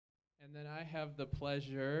And then I have the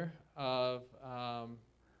pleasure of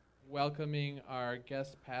welcoming our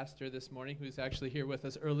guest pastor this morning, who's actually here with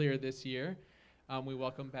us earlier this year. We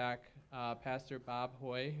welcome back Pastor Bob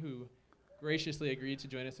Hoy, who graciously agreed to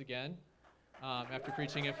join us again after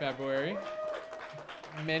preaching in February.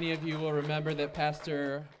 Many of you will remember that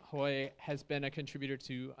Pastor Hoy has been a contributor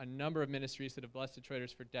to a number of ministries that have blessed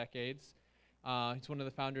Detroiters for decades. He's one of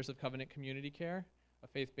the founders of Covenant Community Care, a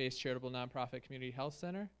faith-based charitable nonprofit community health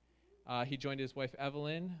center. He joined his wife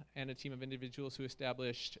Evelyn and a team of individuals who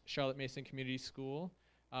established Charlotte Mason Community School,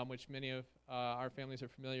 which many of our families are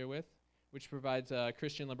familiar with, which provides a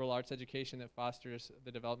Christian liberal arts education that fosters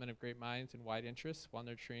the development of great minds and wide interests while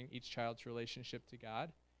nurturing each child's relationship to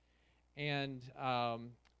God. And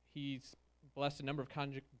he's blessed a number of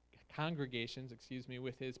congregations,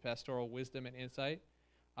 with his pastoral wisdom and insight,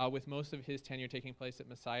 with most of his tenure taking place at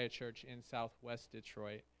Messiah Church in Southwest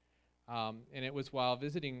Detroit. And it was while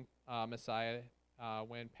visiting Messiah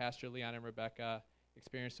when Pastor Leon and Rebecca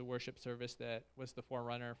experienced a worship service that was the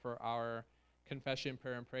forerunner for our confession,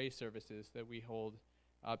 prayer, and praise services that we hold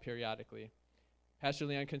periodically. Pastor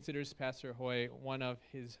Leon considers Pastor Hoy one of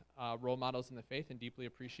his role models in the faith and deeply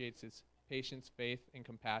appreciates his patience, faith, and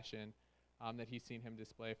compassion that he's seen him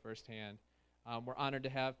display firsthand. We're honored to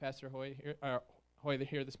have Pastor Hoy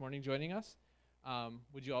here this morning joining us.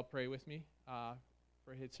 Would you all pray with me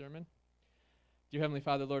for his sermon? Dear Heavenly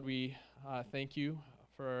Father, Lord, we thank you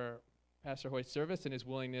for Pastor Hoy's service and his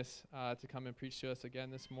willingness to come and preach to us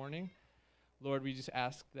again this morning. Lord, we just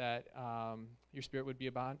ask that your Spirit would be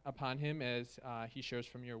upon him as he shares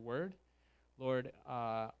from your word. Lord,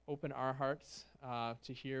 open our hearts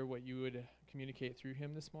to hear what you would communicate through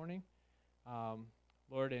him this morning.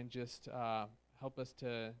 Lord, and just help us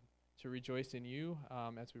to rejoice in you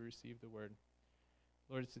as we receive the word.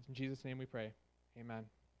 Lord, it's in Jesus' name we pray. Amen.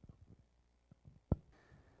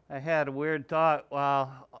 I had a weird thought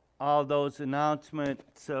while all those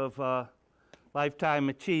announcements of lifetime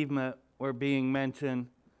achievement were being mentioned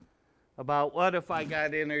about what if I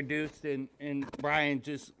got introduced and Brian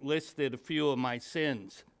just listed a few of my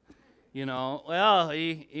sins. You know, well,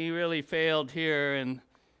 he really failed here and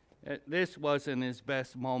this wasn't his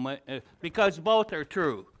best moment, because both are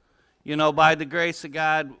true. You know, by the grace of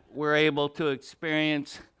God, we're able to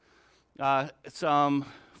experience some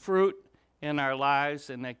fruit in our lives,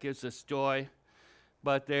 and that gives us joy.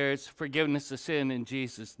 But there's forgiveness of sin in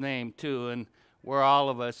Jesus' name, too, and we're all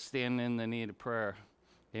of us stand in the need of prayer.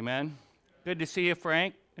 Amen? Good to see you,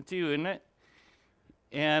 Frank. It's you, isn't it?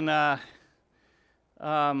 And I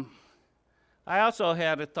also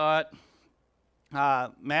had a thought,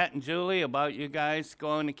 Matt and Julie, about you guys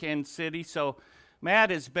going to Kansas City. So Matt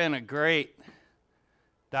has been a great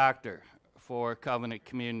doctor for Covenant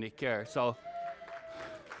Community Care. So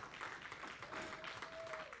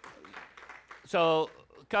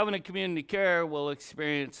Covenant Community Care will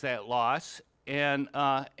experience that loss, and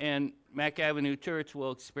Mack Avenue Church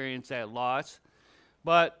will experience that loss.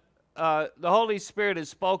 But the Holy Spirit has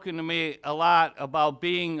spoken to me a lot about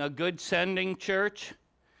being a good sending church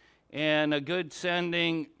and a good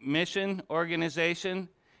sending mission organization.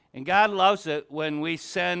 And God loves it when we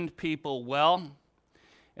send people well.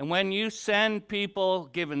 And when you send people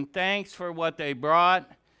giving thanks for what they brought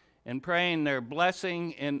and praying their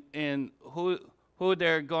blessing in who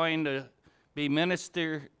they're going to be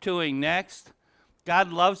minister toing next,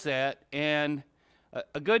 God loves that. And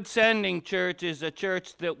a good sending church is a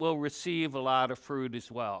church that will receive a lot of fruit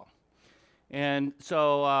as well. And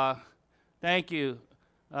so thank you,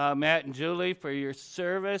 Matt and Julie, for your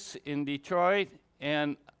service in Detroit.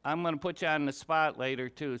 And I'm going to put you on the spot later,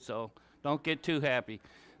 too, so don't get too happy.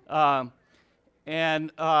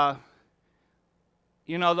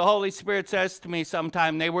 You know, the Holy Spirit says to me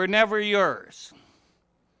sometime, they were never yours.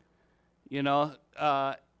 You know,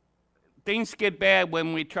 things get bad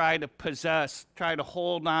when we try to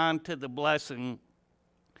hold on to the blessing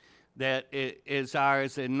that is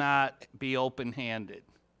ours and not be open-handed.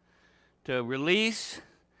 To release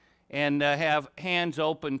and have hands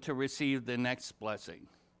open to receive the next blessing.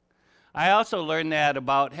 I also learned that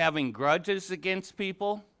about having grudges against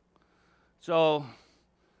people. So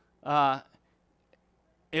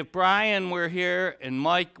if Brian were here and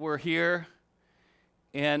Mike were here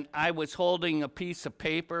and I was holding a piece of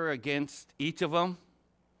paper against each of them,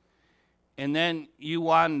 and then you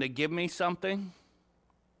wanted to give me something,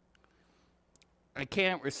 I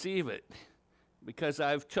can't receive it because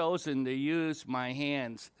I've chosen to use my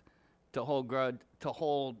hands to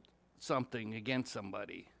hold something against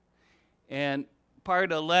somebody. And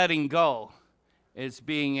part of letting go is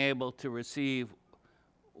being able to receive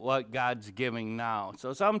what God's giving now.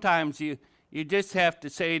 So sometimes you you just have to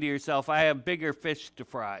say to yourself, I have bigger fish to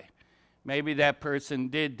fry. Maybe that person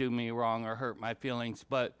did do me wrong or hurt my feelings,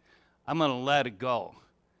 but I'm going to let it go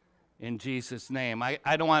in Jesus' name. I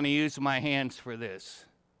don't want to use my hands for this.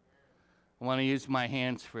 I want to use my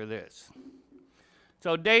hands for this.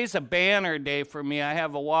 So today's a banner day for me. I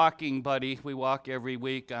have a walking buddy. We walk every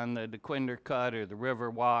week on the DeQuinder Cut or the River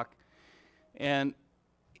Walk. And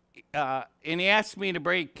he asked me to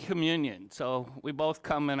break communion. So we both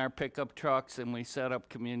come in our pickup trucks and we set up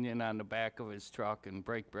communion on the back of his truck and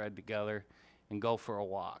break bread together and go for a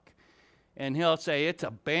walk. And he'll say, it's a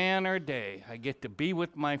banner day. I get to be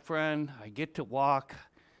with my friend. I get to walk.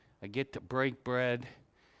 I get to break bread.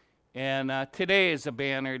 And today is a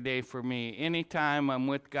banner day for me. Anytime I'm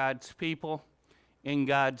with God's people, in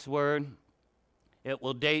God's Word, it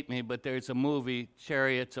will date me, but there's a movie,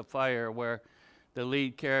 Chariots of Fire, where the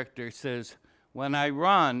lead character says, when I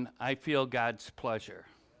run, I feel God's pleasure.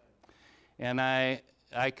 And I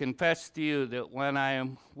confess to you that when I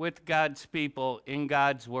am with God's people, in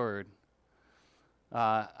God's Word,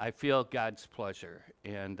 I feel God's pleasure.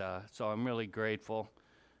 And so I'm really grateful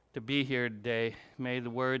to be here today. May the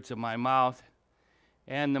words of my mouth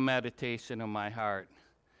and the meditation of my heart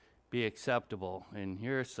be acceptable in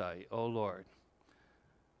your sight, O Lord,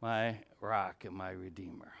 my rock and my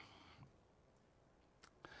redeemer.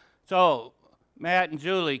 So, Matt and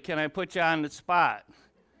Julie, can I put you on the spot?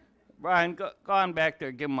 Brian, go on back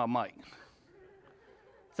there, give him a mic.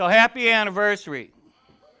 So, happy anniversary.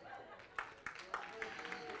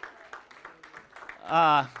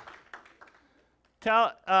 How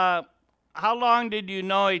long did you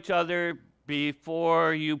know each other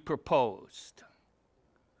before you proposed?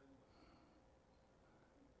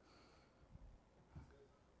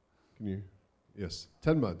 Yes,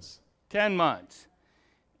 10 months. 10 months.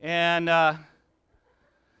 And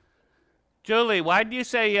Julie, why did you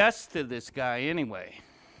say yes to this guy anyway?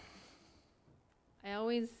 I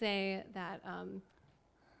always say that kind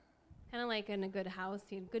of like in a good house,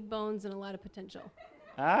 he had good bones and a lot of potential.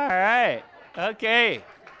 All right. Okay.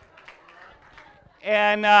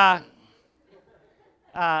 And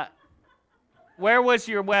where was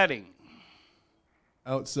your wedding?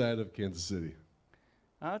 Outside of Kansas City.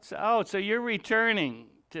 Oh, so you're returning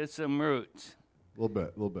to some roots. A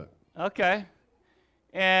little bit. Okay.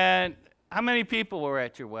 And how many people were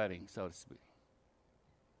at your wedding, so to speak?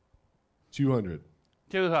 200.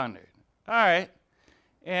 200. All right.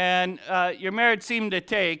 And your marriage seemed to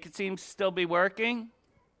take. It seems to still be working?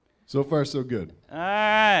 So far, so good. All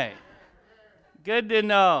right. Good to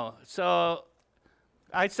know. So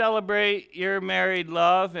I celebrate your married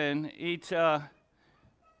love and each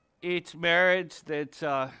marriage that's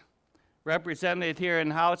represented here in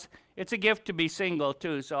the house. It's a gift to be single,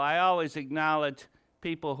 too. So I always acknowledge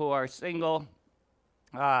people who are single.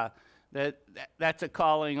 That's a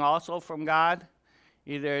calling also from God,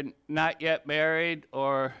 either not yet married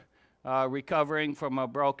or recovering from a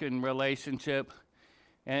broken relationship.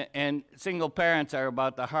 And single parents are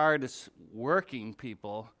about the hardest working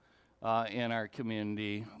people in our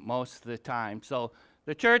community most of the time. So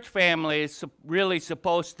the church family is really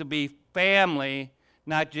supposed to be family,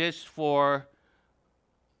 not just for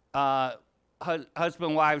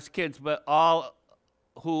husband, wives, kids, but all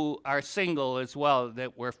who are single as well,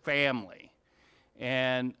 that we're family.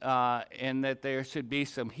 And that there should be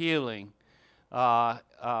some healing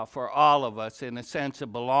for all of us in a sense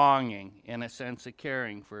of belonging, in a sense of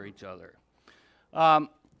caring for each other.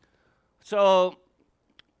 So,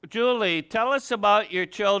 Julie, tell us about your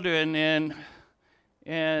children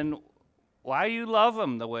and why you love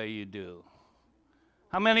them the way you do.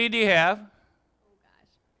 How many do you have? Oh, gosh.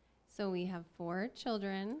 So we have 4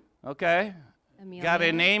 children. Okay. Amelia. Got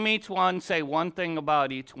to name each one, say one thing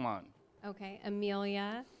about each one. Okay.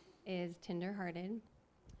 Amelia is tenderhearted.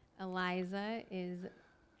 Eliza is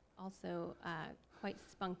also quite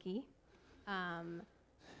spunky.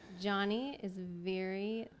 Johnny is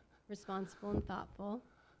very responsible and thoughtful.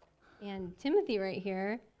 And Timothy right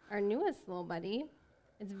here, our newest little buddy,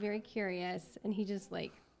 is very curious, and he just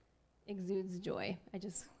exudes joy. I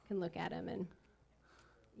just can look at him and,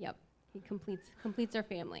 yep, he completes our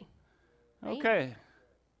family. Right? Okay,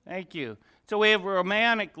 thank you. So we have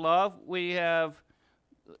romantic love. We have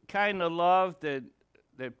kind of love that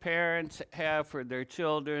parents have for their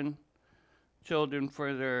children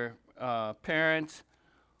for their parents.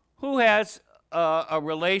 Who has a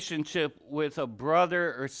relationship with a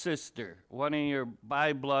brother or sister, one of your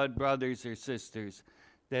by-blood brothers or sisters,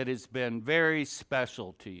 that has been very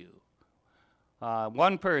special to you?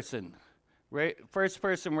 One person. First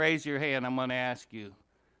person, raise your hand. I'm going to ask you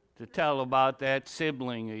to tell about that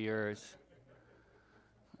sibling of yours.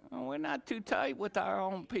 Oh, we're not too tight with our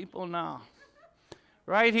own people now.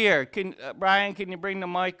 Right here. Brian, can you bring the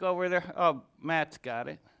mic over there? Oh, Matt's got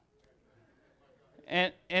it.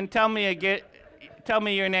 And tell me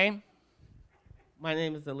your name. My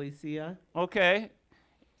name is Alicia. Okay.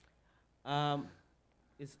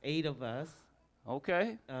 It's 8 of us,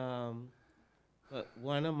 Okay. but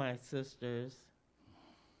one of my sisters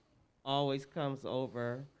always comes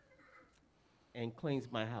over and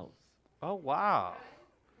cleans my house. Oh, wow.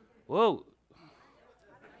 Whoa.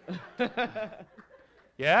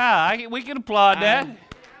 Yeah, we can applaud that.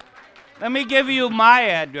 Let me give you my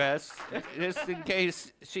address, just in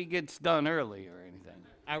case she gets done early or anything.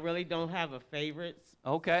 I really don't have a favorite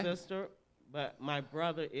Okay. sister, but my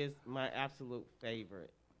brother is my absolute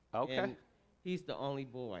favorite. Okay. And he's the only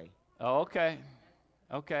boy. Oh, okay.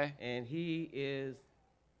 Okay. And he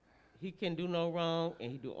can do no wrong,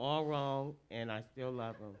 and he do all wrong, and I still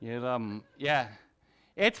love him. You love 'em. Yeah.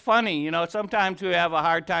 It's funny, sometimes we have a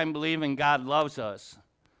hard time believing God loves us.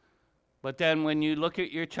 But then when you look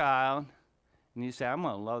at your child and you say, I'm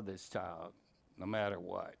going to love this child no matter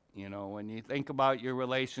what. When you think about your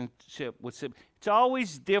relationship with siblings, it's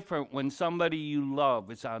always different when somebody you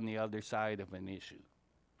love is on the other side of an issue.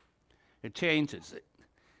 It changes it.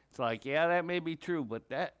 It's like, yeah, that may be true, but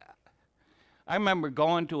I remember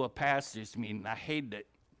going to a pastor's meeting. I hated it.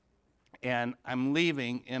 And I'm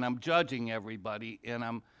leaving, and I'm judging everybody, and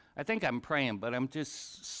I think I'm praying, but I'm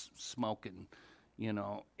just smoking,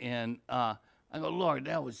 And I go, Lord,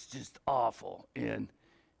 that was just awful. And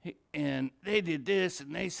they did this,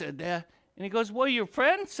 and they said that. And he goes, well, your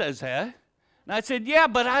friend says that. And I said, yeah,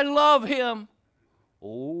 but I love him.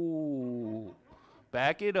 Oh,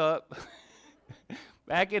 back it up.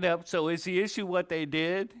 Back it up. So is the issue what they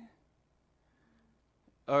did?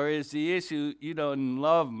 Or is the issue you don't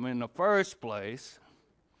love them in the first place,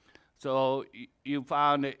 so you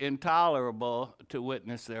found it intolerable to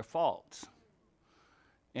witness their faults?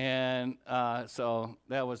 And so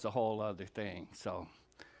that was a whole other thing. So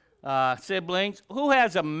siblings, who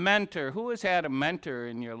has a mentor? Who has had a mentor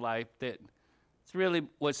in your life that really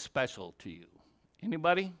was special to you?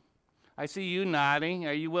 Anybody? I see you nodding.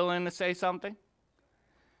 Are you willing to say something?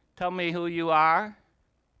 Tell me who you are.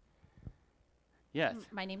 Yes.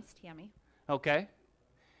 My name's Tammy. Okay.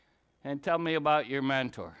 And tell me about your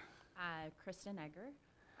mentor. Kristen Egger.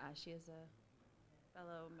 She is a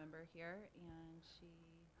fellow member here, and she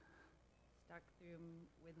stuck through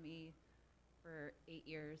with me for 8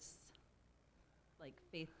 years, like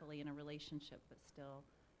faithfully in a relationship, but still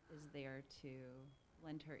is there to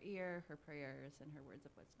lend her ear, her prayers, and her words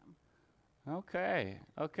of wisdom. Okay.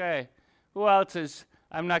 Okay. Who else is,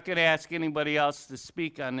 I'm not going to ask anybody else to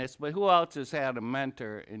speak on this, but who else has had a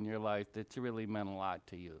mentor in your life that's really meant a lot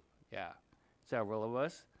to you? Yeah, several of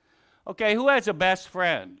us. Okay, who has a best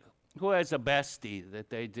friend? Who has a bestie that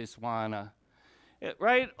they just want to?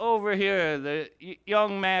 Right over here, the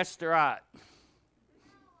young Master Ott.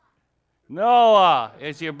 Noah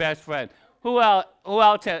is your best friend. Who else?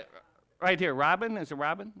 Right here, Robin? Is it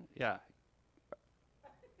Robin? Yeah.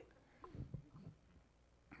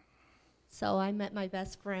 So I met my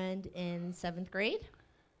best friend in 7th grade,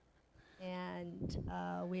 and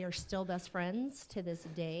we are still best friends to this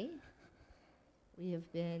day.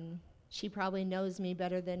 She probably knows me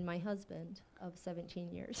better than my husband of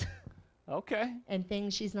 17 years. Okay. And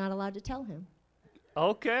things she's not allowed to tell him.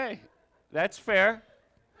 Okay, that's fair.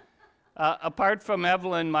 Apart from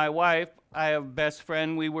Evelyn, my wife, I have a best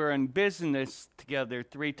friend. We were in business together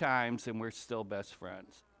 3 times, and we're still best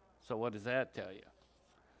friends. So what does that tell you?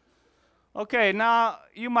 Okay, now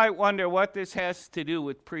you might wonder what this has to do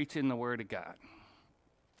with preaching the Word of God.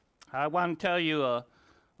 I want to tell you a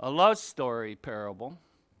love story parable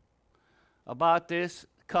about this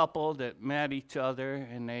couple that met each other,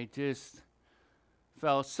 and they just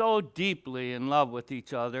fell so deeply in love with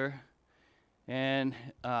each other, and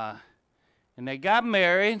they got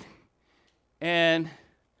married, and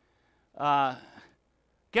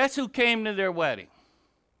guess who came to their wedding?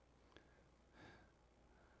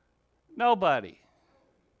 Nobody.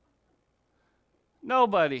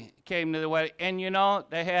 Nobody came to the wedding. And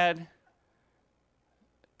they had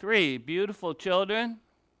 3 beautiful children.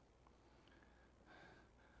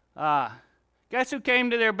 Guess who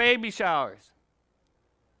came to their baby showers?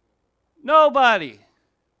 Nobody.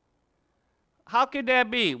 How could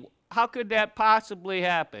that be? How could that possibly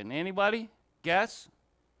happen? Anybody? Guess?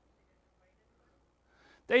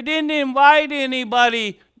 They didn't invite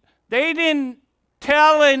anybody. They didn't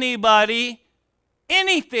tell anybody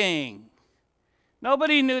anything.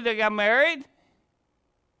 Nobody knew they got married.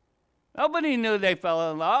 Nobody knew they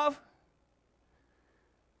fell in love.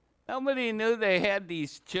 Nobody knew they had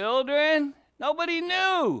these children. Nobody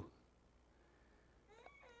knew.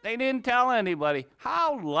 They didn't tell anybody.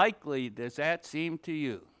 How likely does that seem to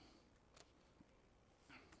you?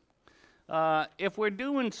 If we're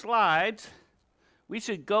doing slides, we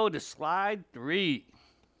should go to slide 3.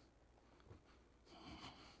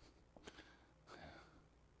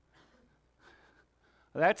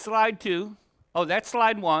 That's slide 2. Oh, that's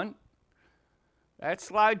slide 1. That's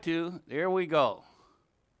slide 2. There we go.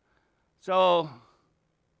 So,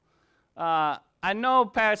 I know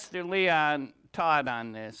Pastor Leon taught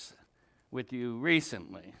on this with you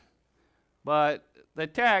recently. But the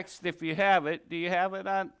text, if you have it, do you have it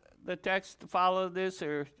on the text to follow this?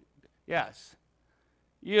 Or yes.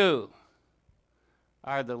 You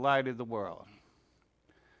are the light of the world.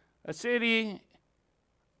 A city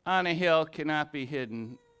on a hill cannot be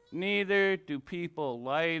hidden. Neither do people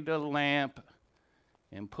light a lamp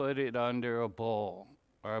and put it under a bowl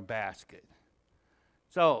or a basket.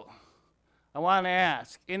 So, I want to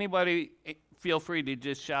ask, anybody feel free to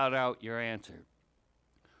just shout out your answer.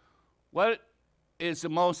 What is the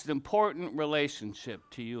most important relationship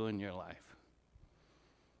to you in your life?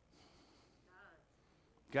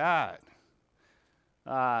 God.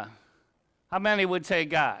 How many would say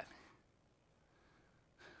God?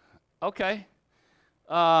 Okay.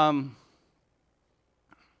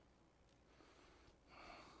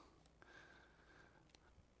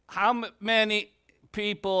 How many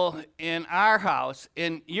people in our house,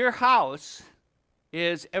 in your house,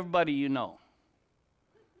 is everybody you know?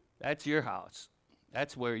 That's your house.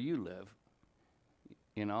 That's where you live.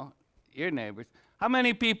 You know, your neighbors. How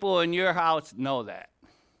many people in your house know that?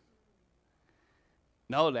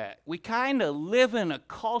 Know that. We kind of live in a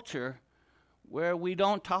culture where we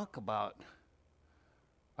don't talk about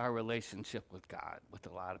our relationship with God with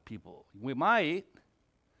a lot of people. We might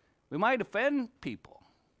offend people.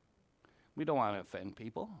 We don't want to offend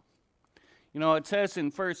people. You know, it says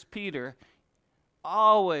in 1 Peter,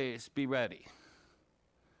 always be ready.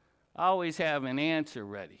 Always have an answer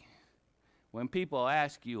ready when people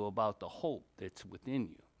ask you about the hope that's within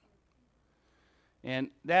you.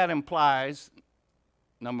 And that implies,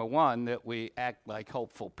 number one, that we act like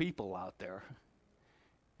hopeful people out there.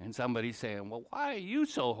 And somebody's saying, well, why are you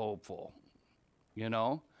so hopeful? You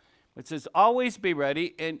know? It says always be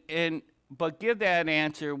ready, but give that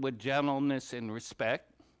answer with gentleness and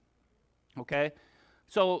respect. Okay?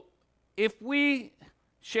 So if we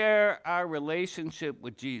share our relationship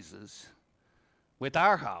with Jesus, with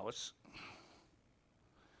our house,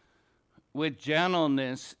 with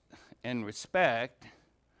gentleness and respect,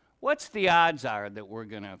 what's the odds are that we're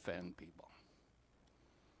going to offend people?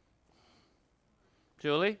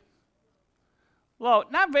 Julie? Well,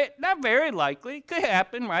 not very likely. Could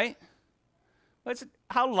happen, right?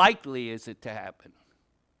 How likely is it to happen?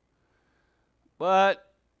 But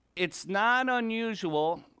it's not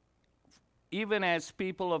unusual, even as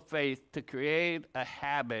people of faith, to create a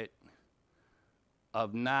habit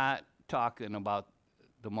of not talking about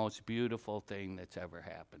the most beautiful thing that's ever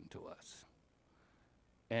happened to us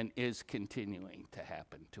and is continuing to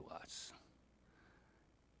happen to us.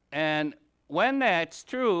 And when that's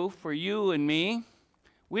true for you and me,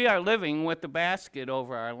 we are living with the basket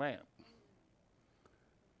over our lamp.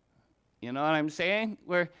 You know what I'm saying?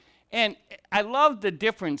 And I love the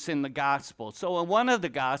difference in the gospel. So in one of the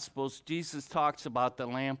gospels, Jesus talks about the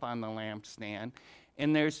lamp on the lampstand,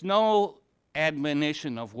 and there's no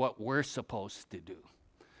admonition of what we're supposed to do.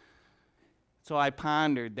 So I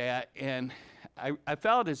pondered that, and I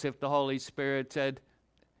felt as if the Holy Spirit said,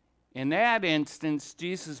 in that instance,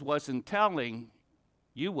 Jesus wasn't telling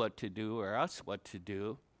you what to do or us what to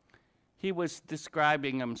do. He was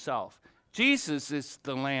describing himself. Jesus is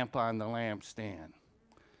the lamp on the lampstand.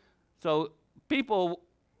 So people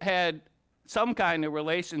had some kind of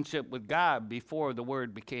relationship with God before the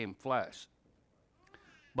Word became flesh.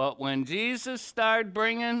 But when Jesus started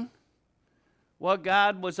bringing what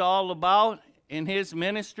God was all about in his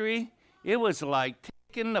ministry, it was like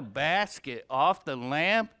taking the basket off the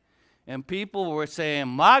lamp, and people were saying,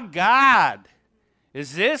 my God,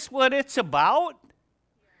 is this what it's about?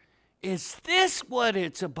 Is this what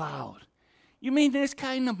it's about? You mean this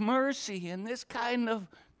kind of mercy and this kind of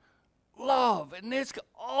love and this,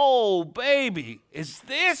 oh, baby, is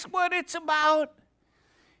this what it's about?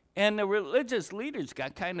 And the religious leaders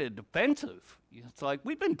got kind of defensive. It's like,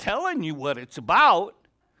 we've been telling you what it's about.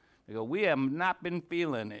 They go, we have not been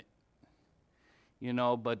feeling it. You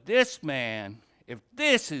know, but this man, if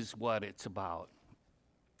this is what it's about.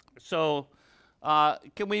 So,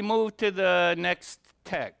 can we move to the next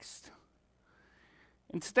text?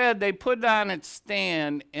 Instead, they put it on its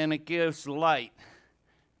stand, and it gives light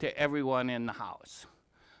to everyone in the house.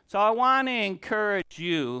 So I want to encourage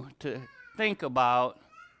you to think about,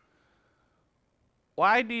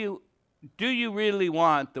 why do you really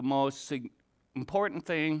want the most important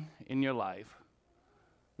thing in your life,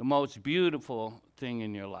 the most beautiful thing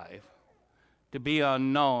in your life, to be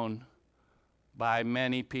unknown by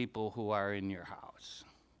many people who are in your house?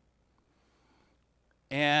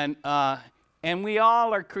 And we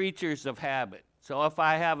all are creatures of habit. So if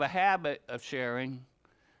I have a habit of sharing,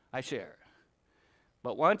 I share.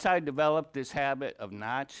 But once I develop this habit of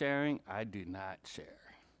not sharing, I do not share.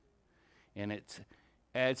 And it's,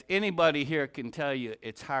 as anybody here can tell you,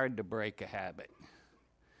 it's hard to break a habit.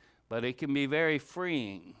 But it can be very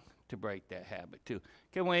freeing to break that habit too.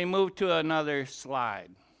 Can we move to another slide?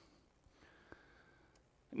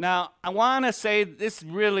 Now, I want to say this is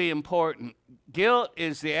really important. Guilt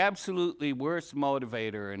is the absolutely worst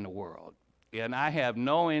motivator in the world. And I have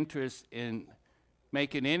no interest in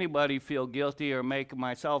making anybody feel guilty or making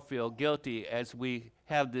myself feel guilty as we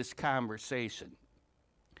have this conversation.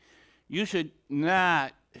 You should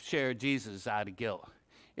not share Jesus out of guilt.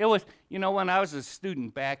 It was, when I was a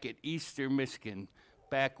student back at Eastern, Michigan,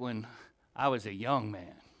 back when I was a young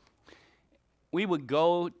man, we would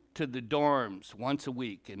go to the dorms once a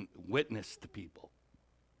week and witness to people.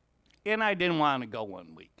 And I didn't want to go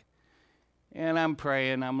one week. And I'm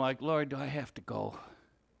praying, I'm like, Lord, do I have to go?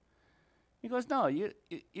 He goes, no, you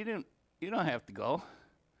don't have to go.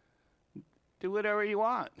 Do whatever you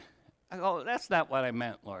want. I go, that's not what I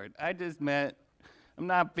meant, Lord. I just meant, I'm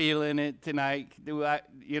not feeling it tonight. He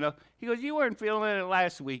goes, you weren't feeling it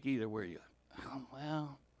last week either, were you? I go,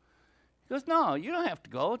 well. He goes, no, you don't have to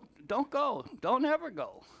go. Don't go. Don't ever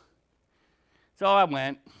go. So I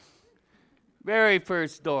went. Very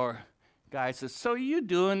first door, guy says, so you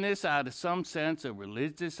doing this out of some sense of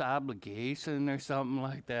religious obligation or something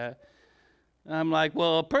like that? I'm like,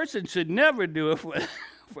 well, a person should never do it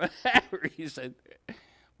for that reason.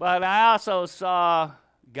 But I also saw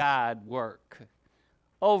God work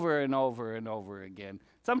over and over and over again.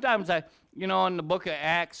 Sometimes in the book of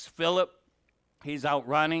Acts, Philip, he's out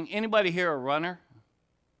running. Anybody here a runner?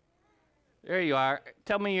 There you are.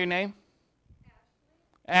 Tell me your name.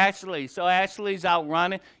 Ashley. So Ashley's out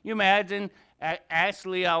running. You imagine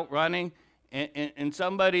Ashley out running and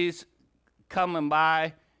somebody's coming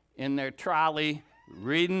by in their trolley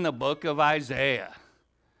reading the book of Isaiah.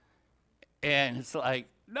 And it's like,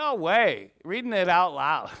 no way, reading it out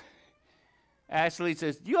loud. Ashley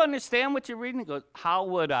says, do you understand what you're reading? He goes, how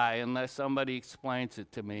would I unless somebody explains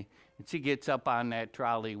it to me? And she gets up on that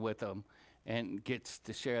trolley with them and gets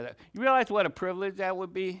to share that. You realize what a privilege that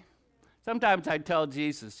would be? Sometimes I tell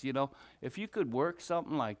Jesus, if you could work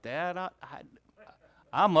something like that,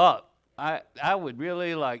 I'm up. I would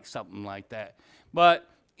really like something like that. But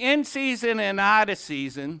in season and out of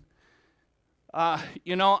season,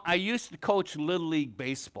 I used to coach Little League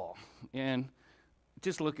baseball. And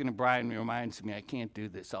just looking at Brian reminds me I can't do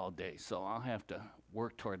this all day, so I'll have to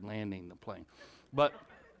work toward landing the plane. But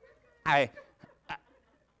I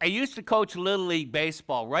used to coach Little League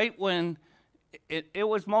baseball right when it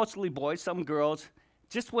was mostly boys, some girls,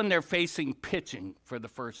 just when they're facing pitching for the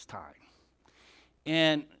first time.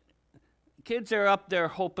 And kids are up there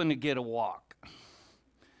hoping to get a walk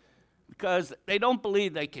because they don't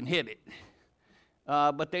believe they can hit it.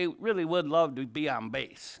 But they really would love to be on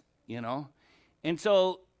base, And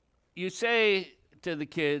so you say to the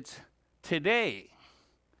kids, today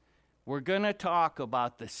we're going to talk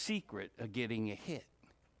about the secret of getting a hit.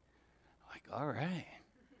 Like, all right.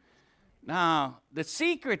 Now, the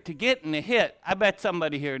secret to getting a hit, I bet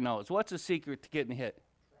somebody here knows. What's the secret to getting a hit?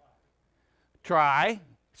 Try.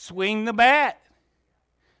 Swing the bat.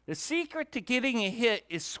 The secret to getting a hit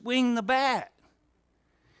is swing the bat.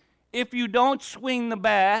 If you don't swing the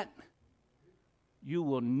bat, you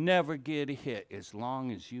will never get a hit as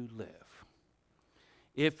long as you live.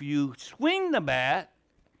 If you swing the bat,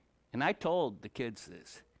 and I told the kids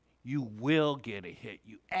this, you will get a hit.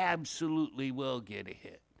 You absolutely will get a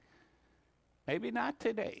hit. Maybe not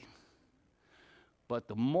today. But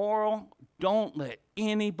the moral, don't let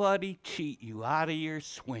anybody cheat you out of your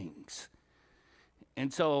swings.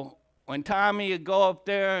 And so when Tommy would go up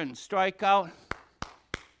there and strike out,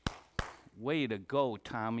 way to go,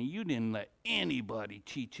 Tommy. You didn't let anybody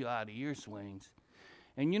cheat you out of your swings.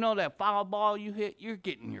 And that foul ball you hit, you're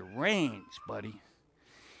getting your range, buddy.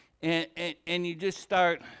 And you just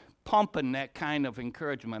start pumping that kind of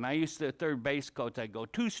encouragement. I used to, third base coach, I'd go,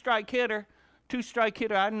 two-strike hitter.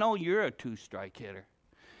 I know you're a two-strike hitter.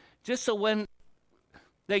 Just so when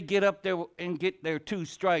they get up there and get their 2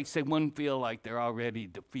 strikes, they wouldn't feel like they're already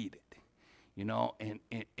defeated,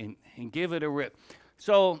 and give it a rip.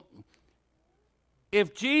 So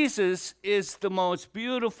if Jesus is the most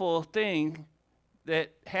beautiful thing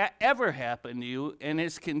that ever happened to you and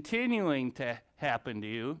is continuing to happen to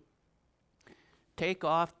you, take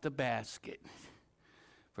off the basket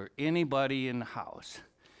for anybody in the house.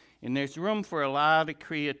 And there's room for a lot of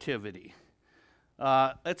creativity.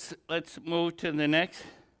 Let's move to the next.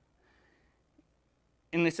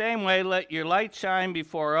 In the same way, let your light shine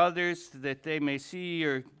before others, that they may see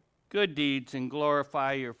your good deeds and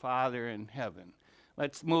glorify your Father in heaven.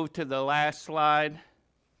 Let's move to the last slide.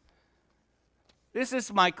 This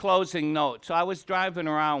is my closing note. So I was driving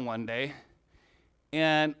around one day,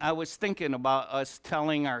 and I was thinking about us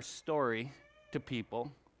telling our story to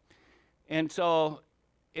people. And so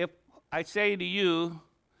if I say to you,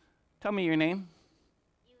 tell me your name.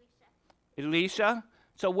 Elisha.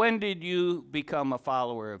 So when did you become a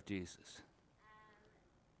follower of Jesus?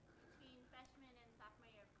 Between freshman and sophomore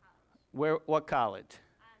year of college. What college? San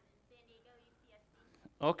Diego,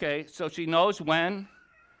 UCSD. Okay, so she knows when,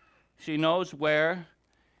 she knows where,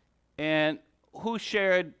 and who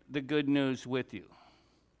shared the good news with you?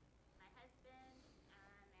 My husband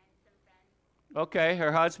and some friends. Okay,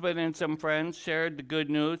 her husband and some friends shared the good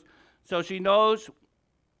news. So she knows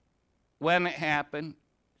when it happened.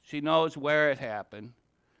 She knows where it happened.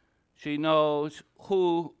 She knows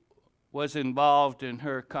who was involved in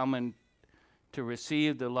her coming to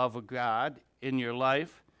receive the love of God in your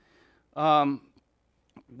life.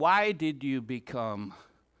 Why did you become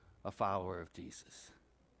a follower of Jesus?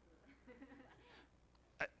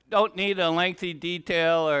 I don't need a lengthy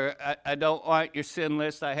detail, or I don't want your sin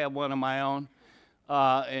list. I have one of my own,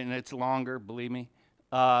 and it's longer, believe me.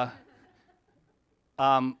 But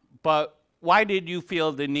why did you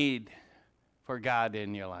feel the need for God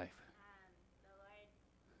in your life? The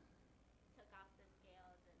Lord took off the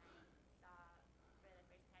scales and I saw for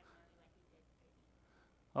the first time really what he did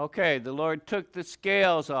for me. Okay, the Lord took the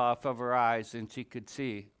scales off of her eyes and she could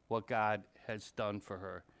see what God has done for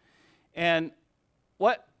her. And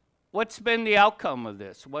what's been the outcome of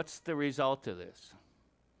this? What's the result of this?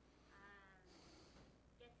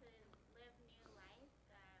 Get to live new life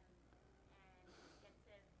and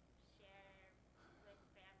get to share with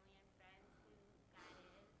family and friends who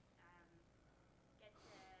God is. Get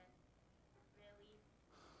to release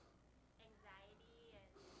anxiety and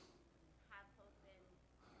have hope in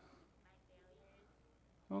my failures.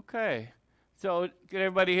 Okay, so did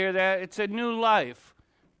everybody hear that? It's a new life,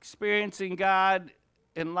 experiencing God,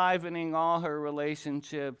 enlivening all her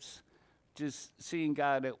relationships, just seeing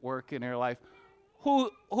God at work in her life.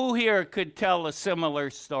 Who here could tell a similar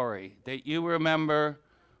story that you remember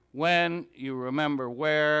when, you remember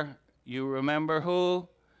where, you remember who,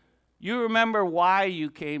 you remember why you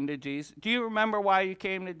came to Jesus? Do you remember why you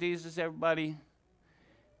came to Jesus, everybody?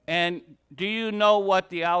 And do you know what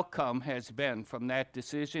the outcome has been from that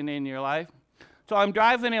decision in your life? So I'm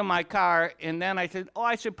driving in my car, and then I said,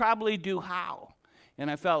 I should probably do how.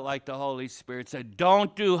 And I felt like the Holy Spirit said,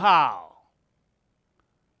 don't do how.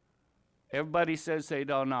 Everybody says they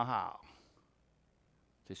don't know how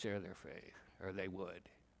to share their faith, or they would.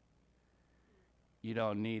 You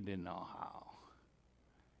don't need to know how.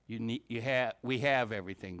 We have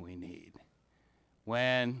everything we need.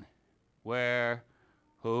 When, where,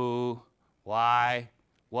 who, why,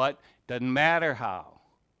 what, doesn't matter how.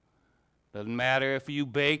 Doesn't matter if you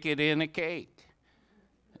bake it in a cake.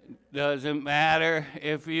 Doesn't matter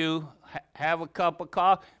if you have a cup of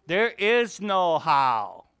coffee. There is no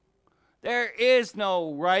how. There is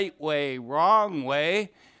no right way, wrong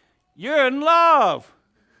way. You're in love.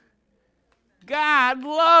 God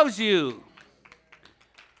loves you.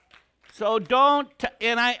 So don't,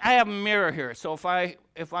 and I have a mirror here. So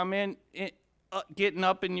if I'm getting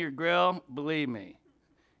up in your grill, believe me,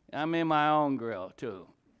 I'm in my own grill too.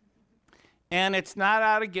 And it's not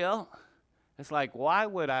out of guilt. It's like, why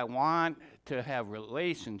would I want to have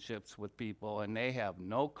relationships with people and they have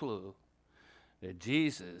no clue that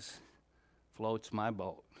Jesus floats my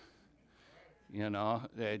boat? You know,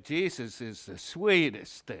 that Jesus is the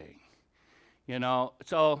sweetest thing. You know,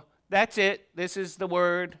 so that's it. This is the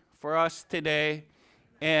word for us today.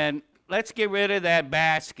 And let's get rid of that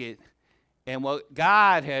basket and what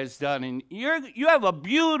God has done. And you have a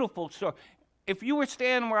beautiful story. If you were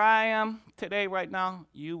standing where I am today, right now,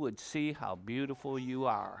 you would see how beautiful you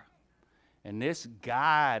are. And this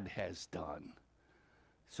God has done.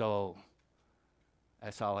 So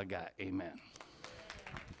that's all I got. Amen.